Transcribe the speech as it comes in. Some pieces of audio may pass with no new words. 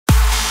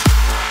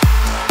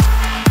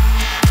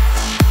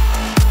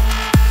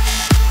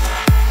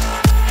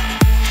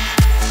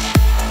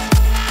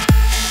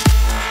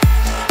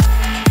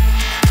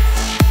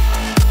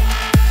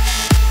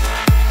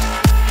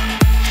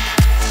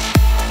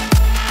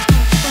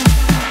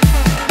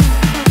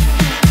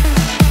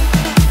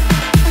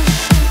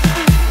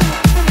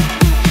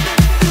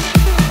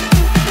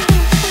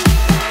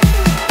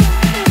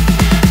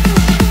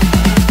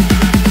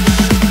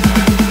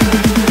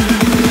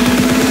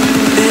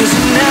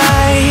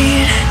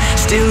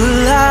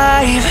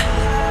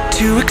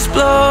to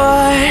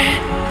explore.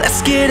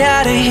 Let's get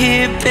out of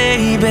here,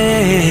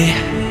 baby.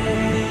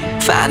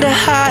 Find a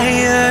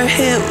higher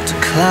hill to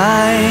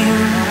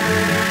climb.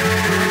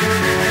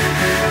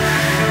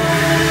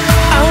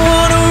 I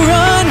wanna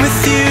run with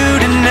you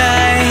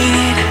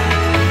tonight.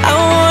 I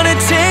wanna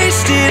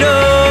taste it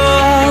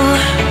all.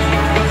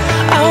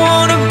 I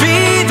wanna be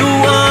the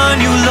one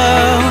you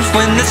love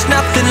when there's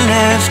nothing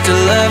left to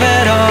love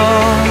at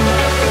all.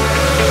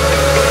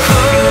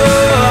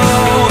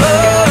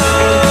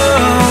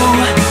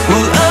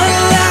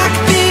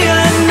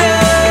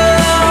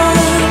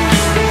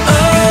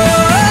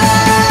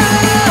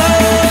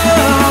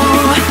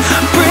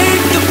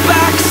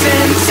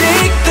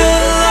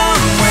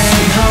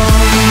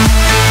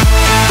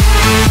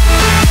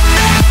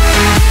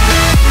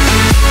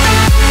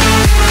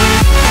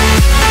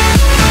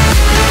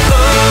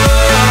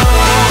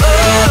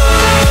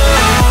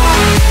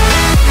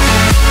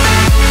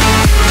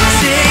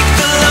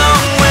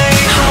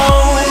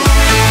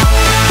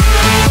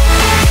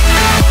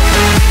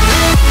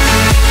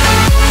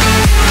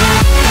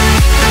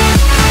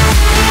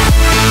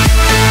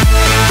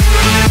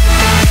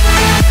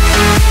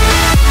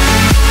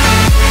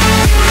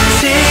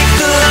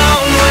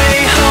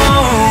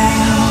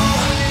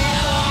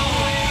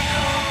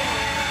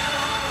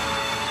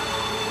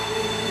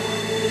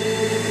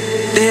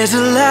 There's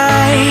a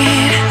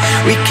light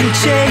we can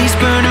chase,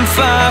 burning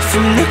far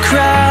from the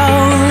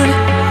crowd.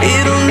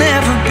 It'll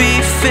never be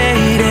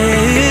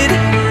faded.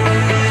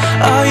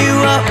 Are you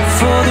up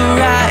for the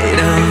ride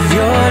of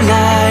your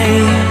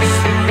life?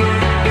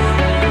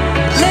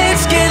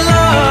 Let's get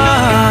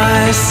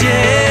lost,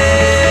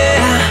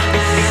 yeah.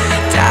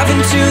 Dive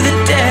into the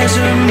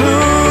desert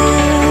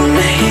moon.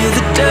 Hear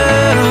the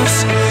doves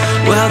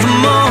while the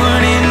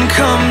morning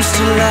comes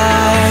to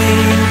life.